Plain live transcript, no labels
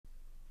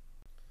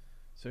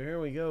So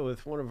here we go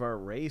with one of our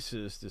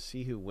races to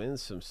see who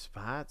wins some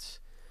spots.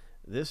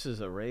 This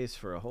is a race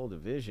for a whole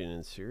division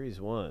in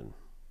Series 1.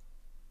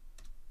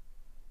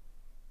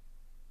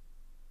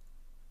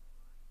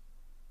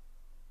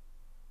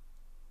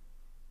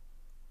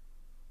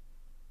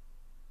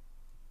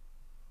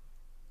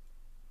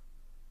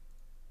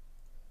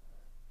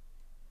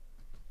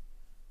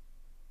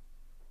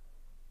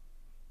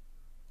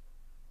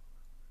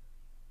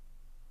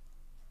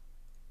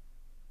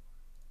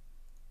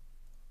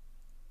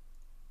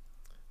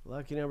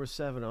 Lucky number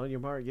 7. On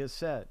your mark, get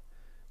set,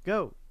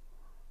 go.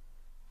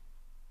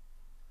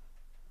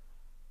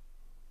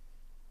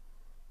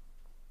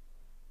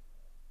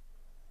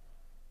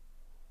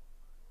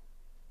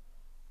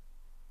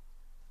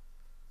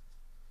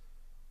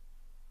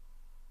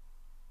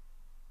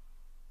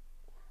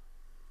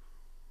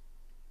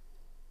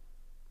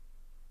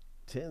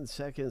 Ten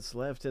seconds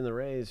left in the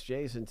race.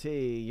 Jason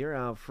T, you're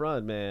out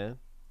front, man.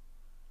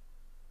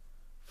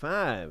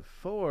 5,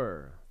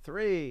 4,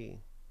 3,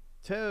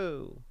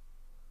 2,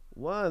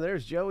 1.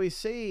 There's Joey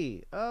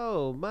C.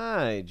 Oh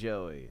my,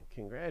 Joey.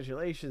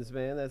 Congratulations,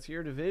 man. That's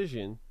your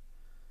division.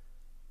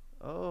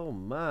 Oh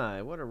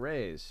my, what a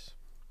race.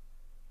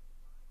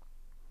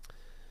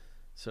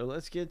 So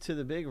let's get to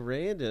the big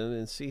random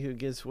and see who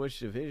gets which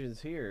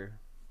divisions here.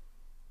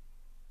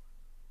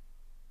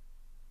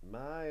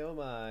 My, oh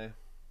my.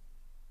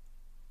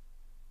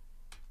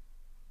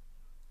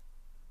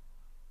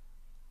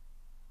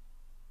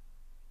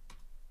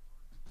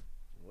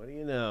 What do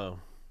you know?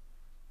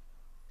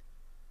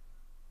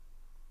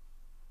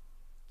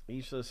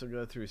 Each list will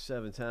go through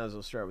 7 times.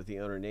 We'll start with the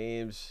owner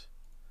names.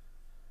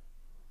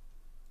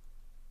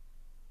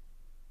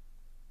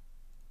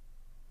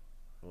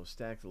 We'll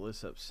stack the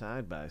list up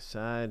side by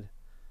side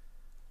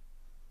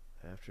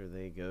after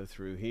they go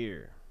through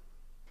here.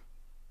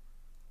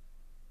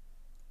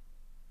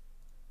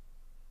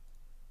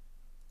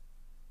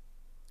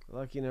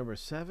 Lucky number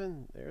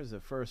 7. There's the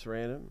first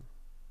random.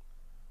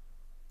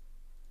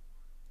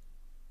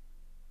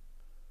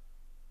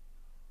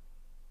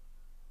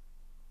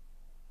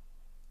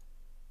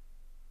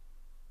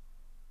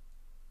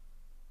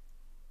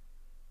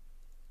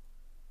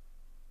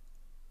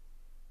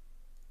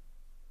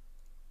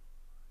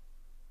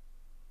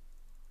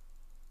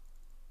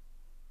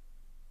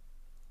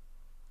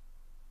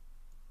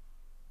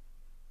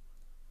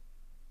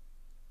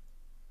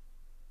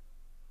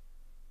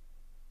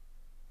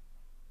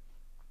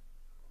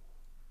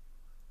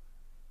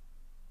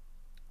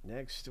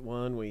 Next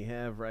one we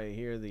have right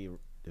here, the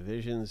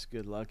divisions.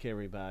 Good luck,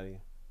 everybody.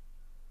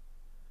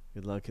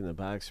 Good luck in the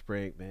box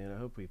break, man. I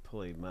hope we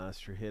pull a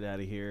monster hit out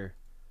of here.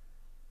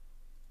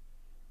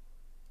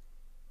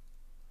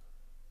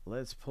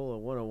 Let's pull a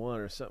 101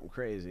 or something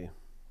crazy.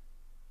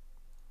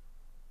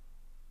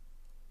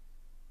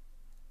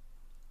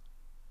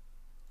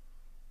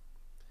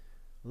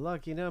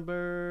 Lucky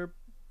number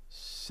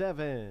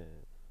 7.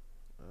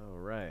 All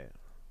right.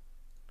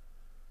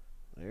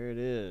 There it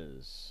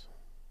is.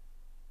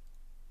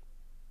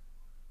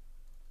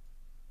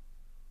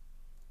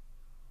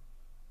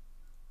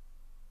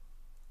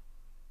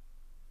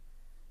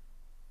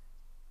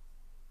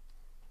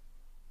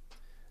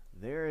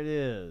 There it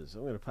is.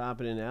 I'm going to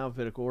pop it in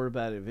alphabetical order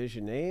by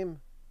division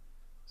name.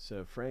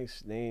 So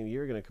Frank's name,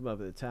 you're going to come up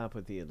at the top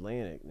with the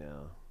Atlantic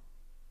now.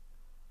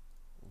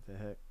 What the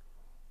heck?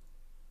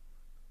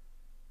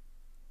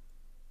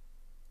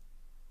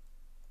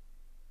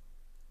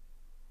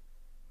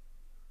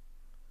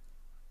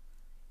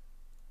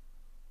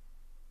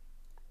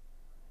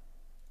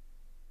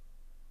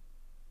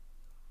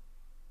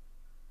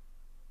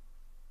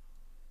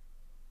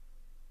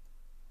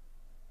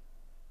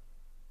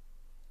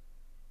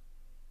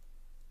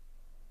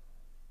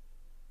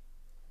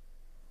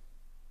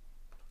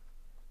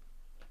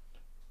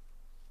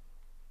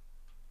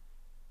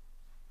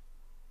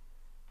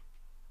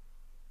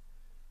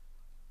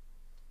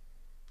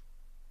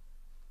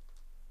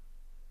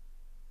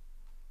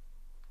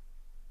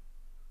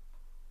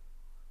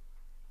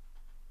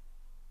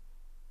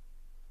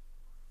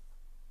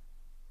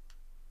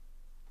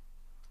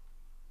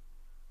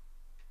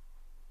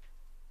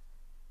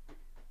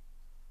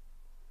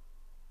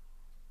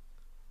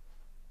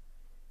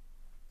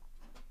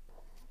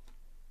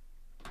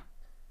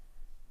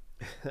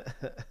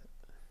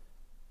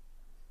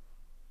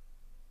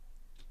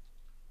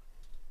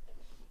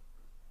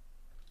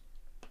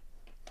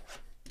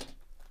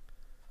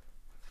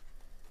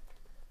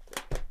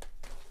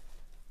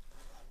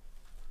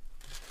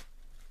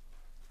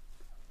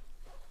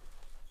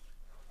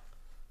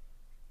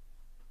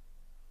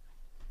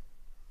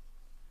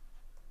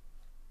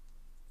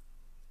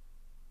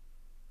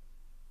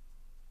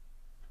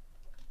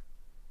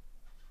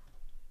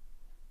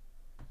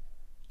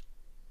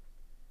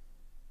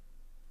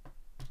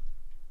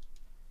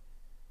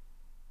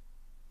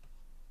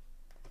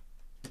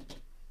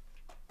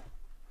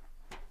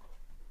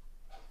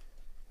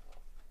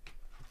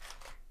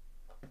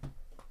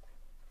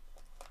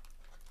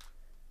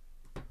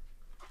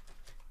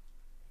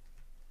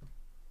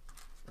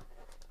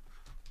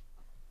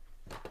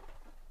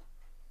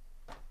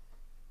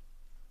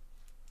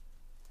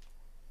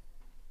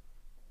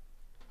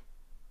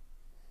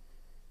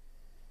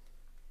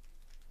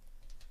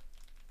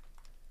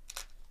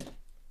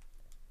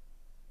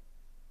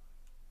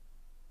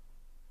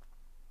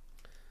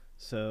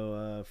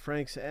 So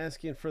Frank's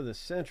asking for the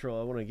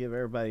Central. I want to give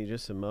everybody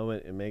just a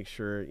moment and make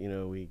sure,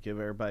 we give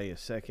everybody a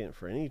second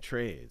for any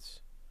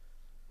trades.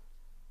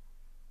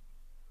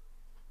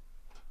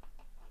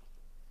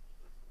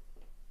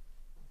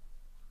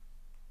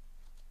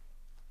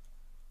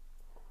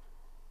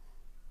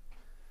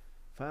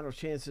 Final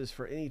chances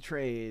for any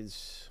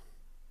trades.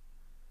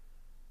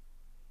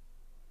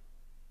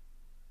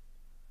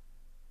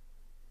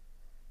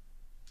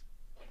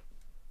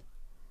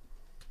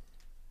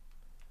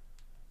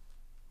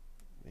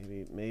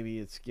 Maybe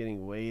it's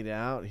getting weighed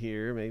out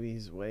here. Maybe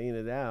he's weighing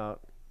it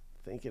out,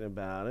 thinking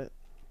about it.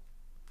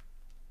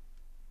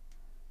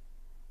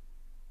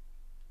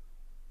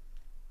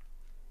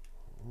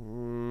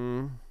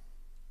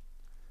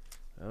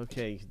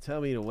 Okay, you can tell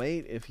me to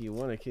wait if you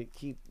want to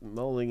keep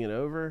mulling it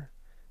over.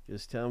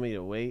 Just tell me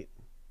to wait.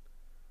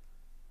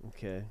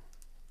 Okay.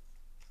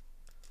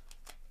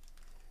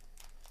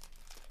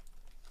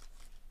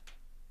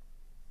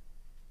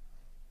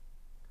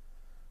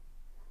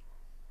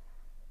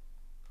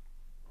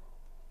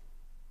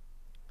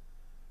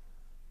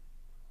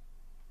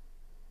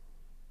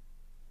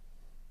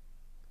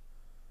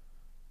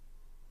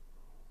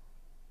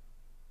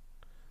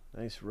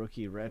 Nice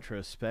rookie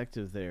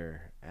retrospective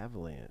there.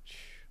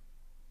 Avalanche.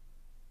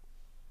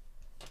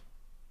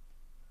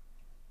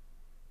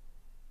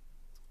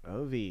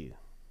 Ovi.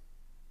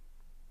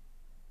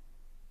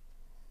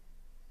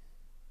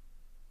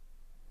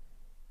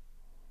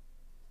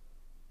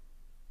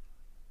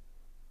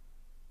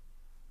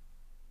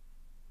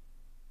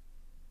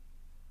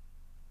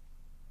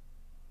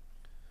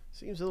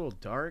 Seems a little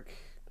dark.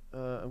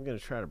 I'm going to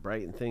try to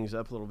brighten things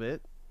up a little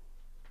bit.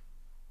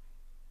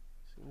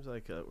 Seems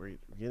like we're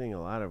getting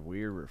a lot of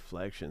weird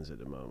reflections at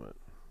the moment.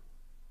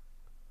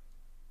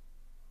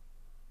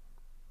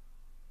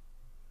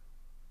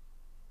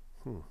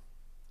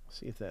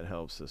 See if that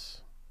helps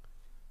us.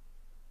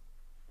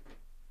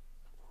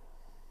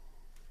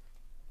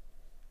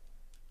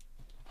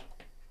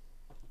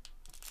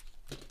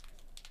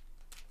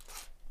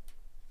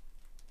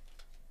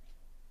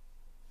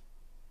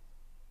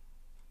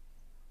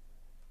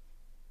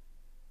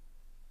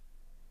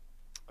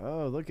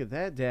 Oh, look at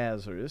that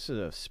dazzler. This is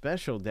a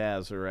special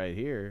dazzler right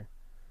here.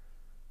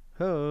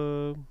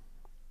 Oh,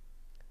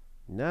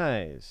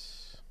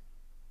 nice.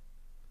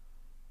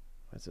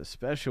 That's a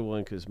special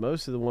one because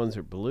most of the ones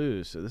are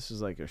blue, so this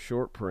is like a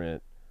short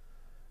print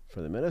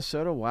for the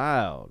Minnesota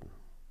Wild.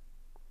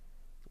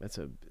 That's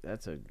a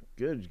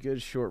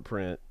good short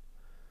print.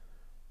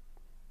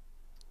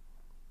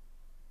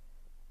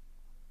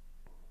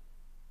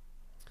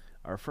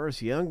 Our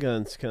first Young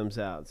Guns comes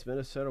out. It's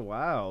Minnesota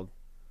Wild.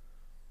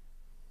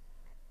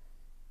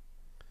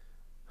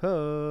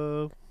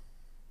 Ho!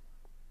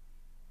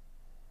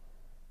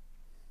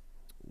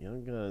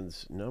 Young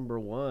Guns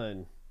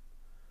 #1.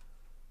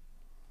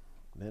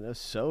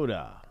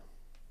 Minnesota.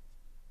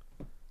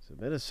 So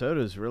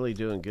Minnesota's really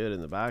doing good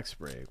in the box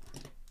break.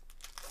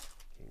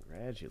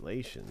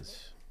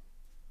 Congratulations.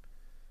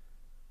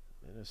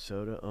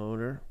 Minnesota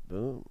owner.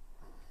 Boom.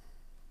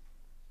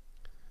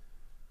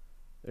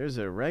 There's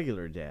a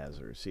regular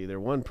dazzler. See, they're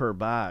one per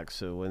box,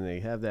 so when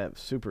they have that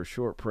super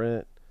short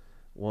print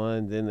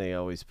one, then they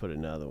always put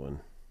another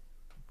one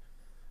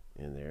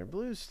in there.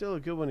 Blue's still a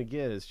good one to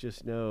get. It's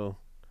just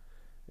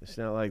it's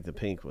not like the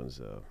pink ones,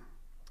 though.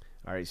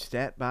 All right,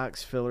 stat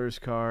box fillers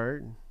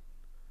card.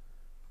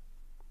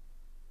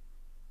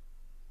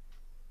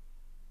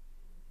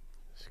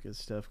 There's good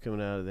stuff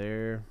coming out of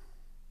there.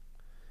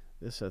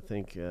 This, I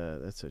think,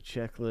 that's a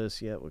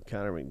checklist yet with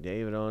Connor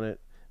McDavid on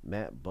it.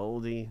 Matt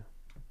Boldy.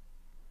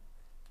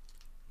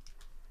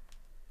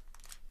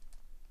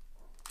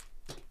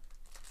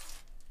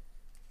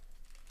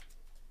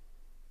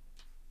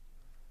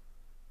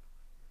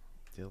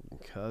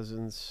 Dylan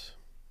Cousins.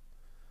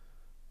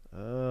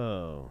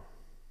 Oh.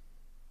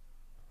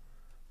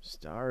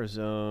 Star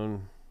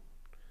Zone.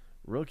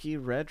 Rookie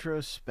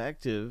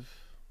retrospective.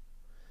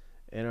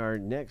 And our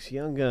next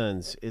Young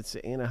Guns, it's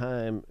the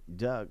Anaheim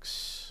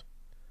Ducks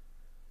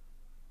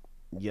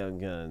Young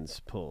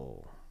Guns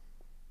pull.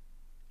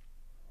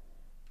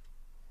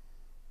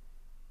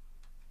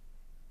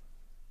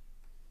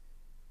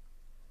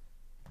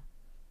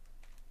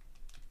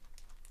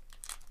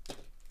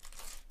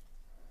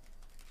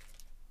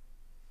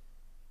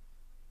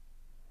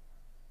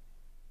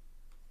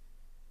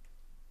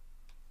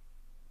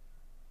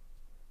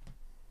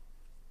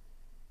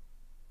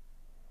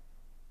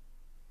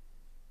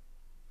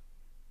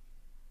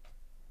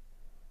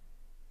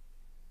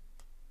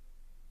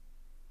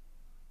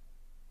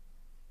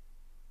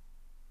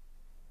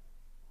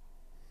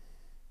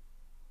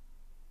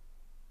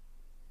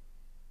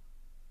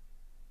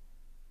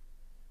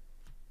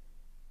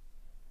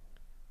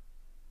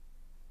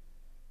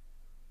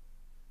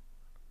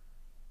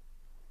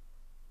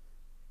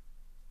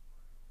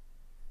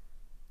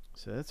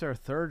 So that's our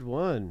third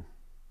one.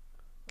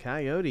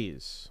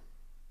 Coyotes.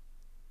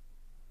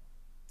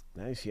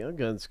 Nice Young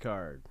Guns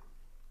card.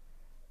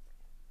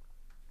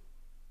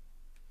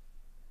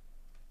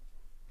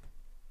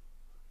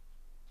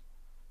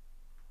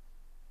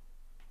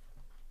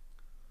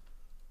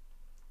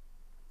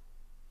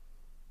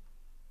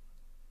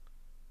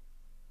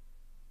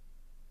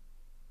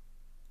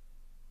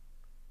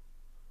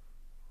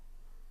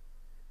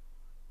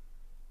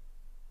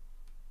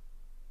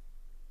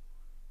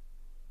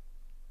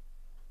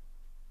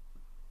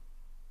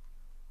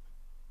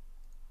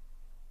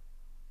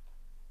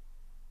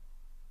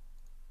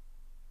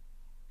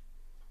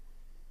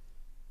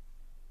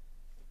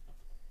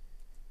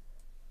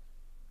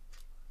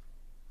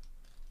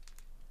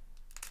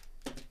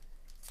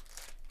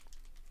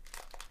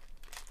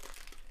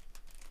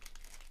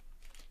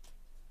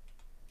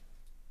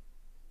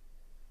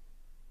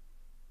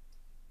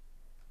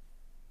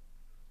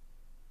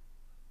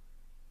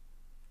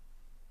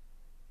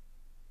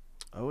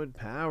 Wood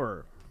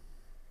Power.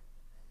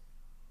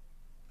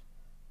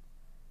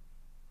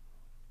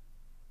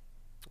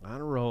 On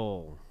a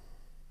roll.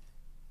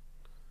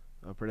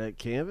 Upper Deck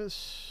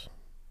Canvas.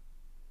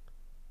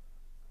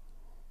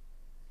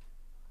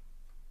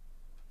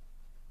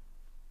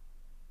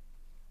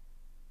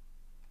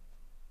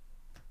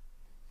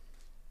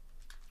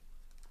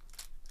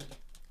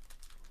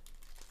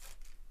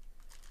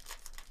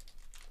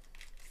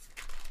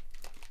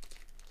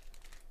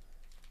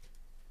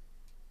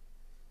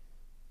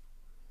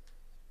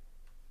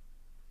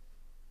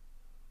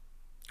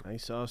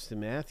 Nice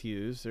Austin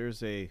Matthews.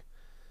 There's a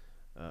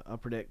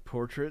Upper Deck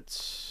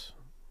Portraits.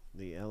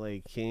 The LA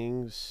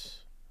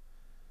Kings.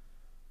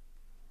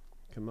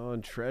 Come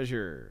on,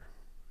 Treasure.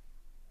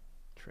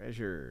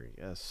 Treasure,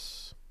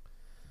 yes.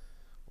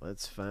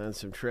 Let's find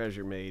some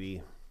treasure,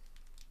 matey.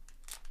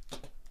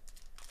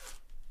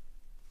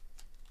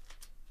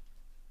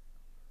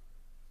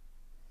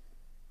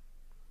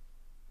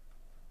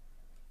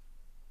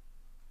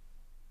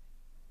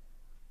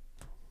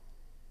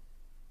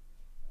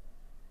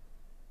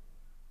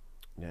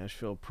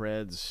 Nashville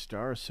Preds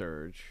Star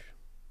Surge.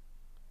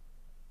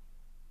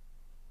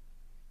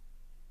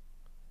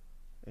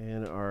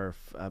 And our,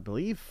 I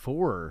believe,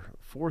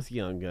 fourth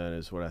Young Gun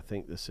is what I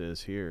think this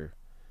is here.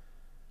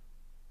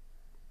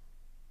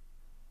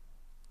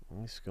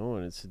 Nice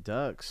going. It's the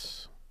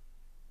Ducks.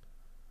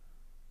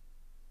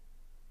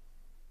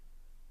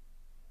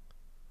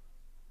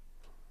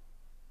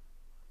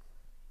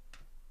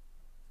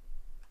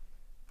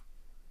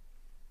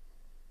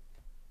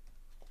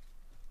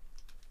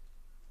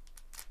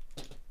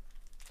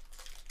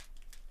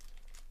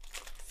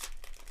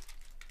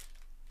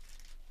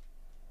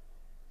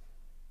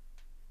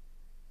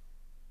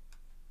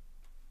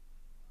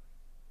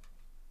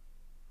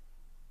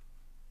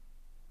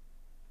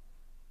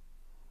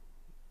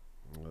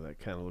 Well, that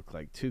kind of looked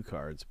like two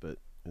cards, but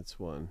it's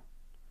one.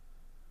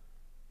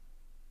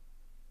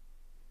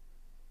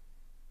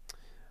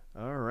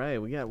 All right,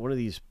 we got one of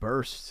these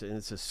bursts, and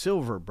it's a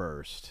silver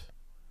burst.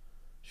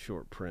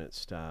 Short print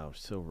style,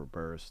 silver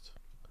burst.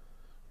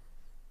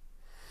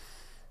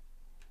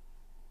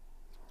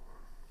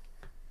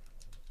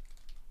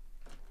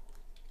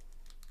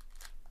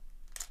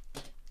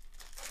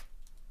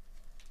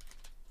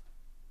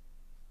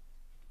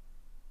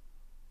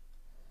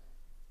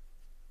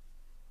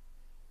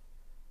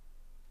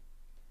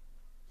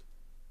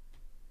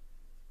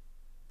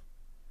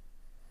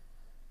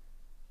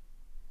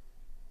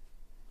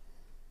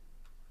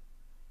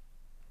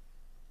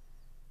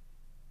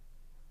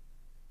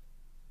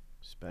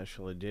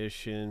 Special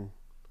edition.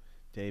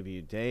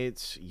 Debut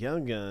dates.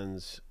 Young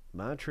Guns,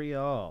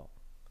 Montreal.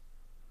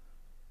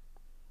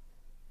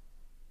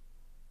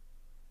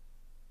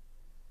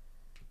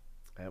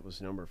 That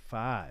was number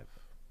 5.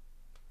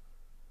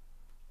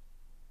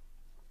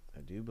 I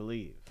do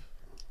believe.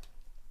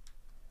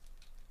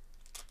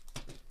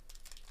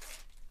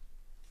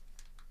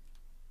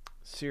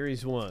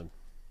 Series 1.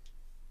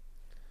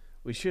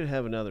 We should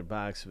have another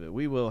box of it.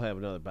 We will have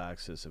another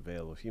box that's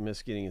available. If you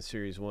miss getting in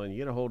Series 1, you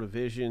get a hold of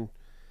Vision.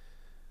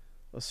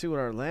 Let's see what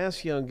our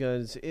last Young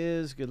Guns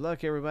is. Good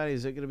luck, everybody.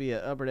 Is it going to be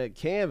an Upper Deck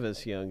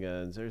Canvas Young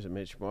Guns? There's a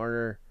Mitch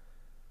Marner.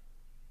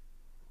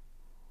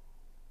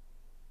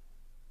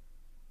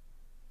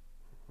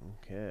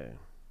 Okay.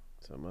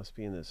 So it must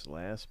be in this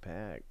last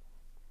pack.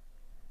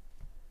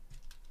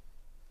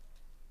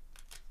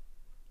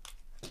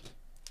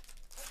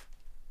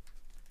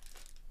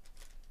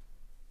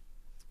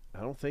 I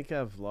don't think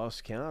I've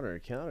lost count or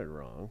counted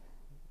wrong.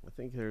 I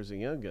think there's a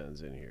Young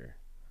Guns in here.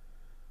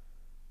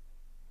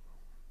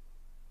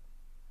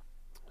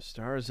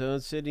 Star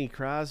Zone, Sidney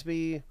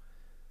Crosby.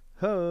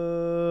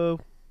 Ho!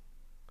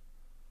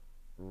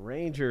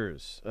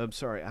 Rangers. I'm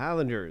sorry,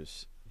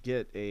 Islanders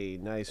get a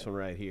nice one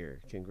right here.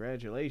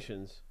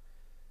 Congratulations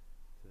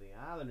to the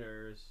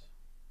Islanders.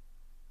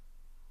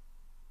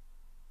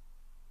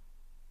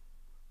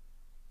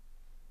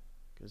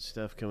 Good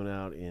stuff coming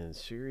out in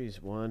Series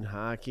 1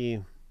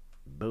 hockey.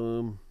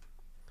 Boom.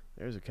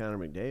 There's a Connor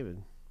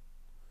McDavid.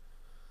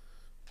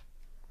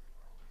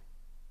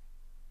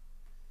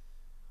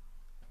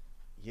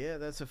 Yeah,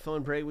 that's a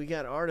fun break. We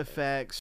got Artifacts.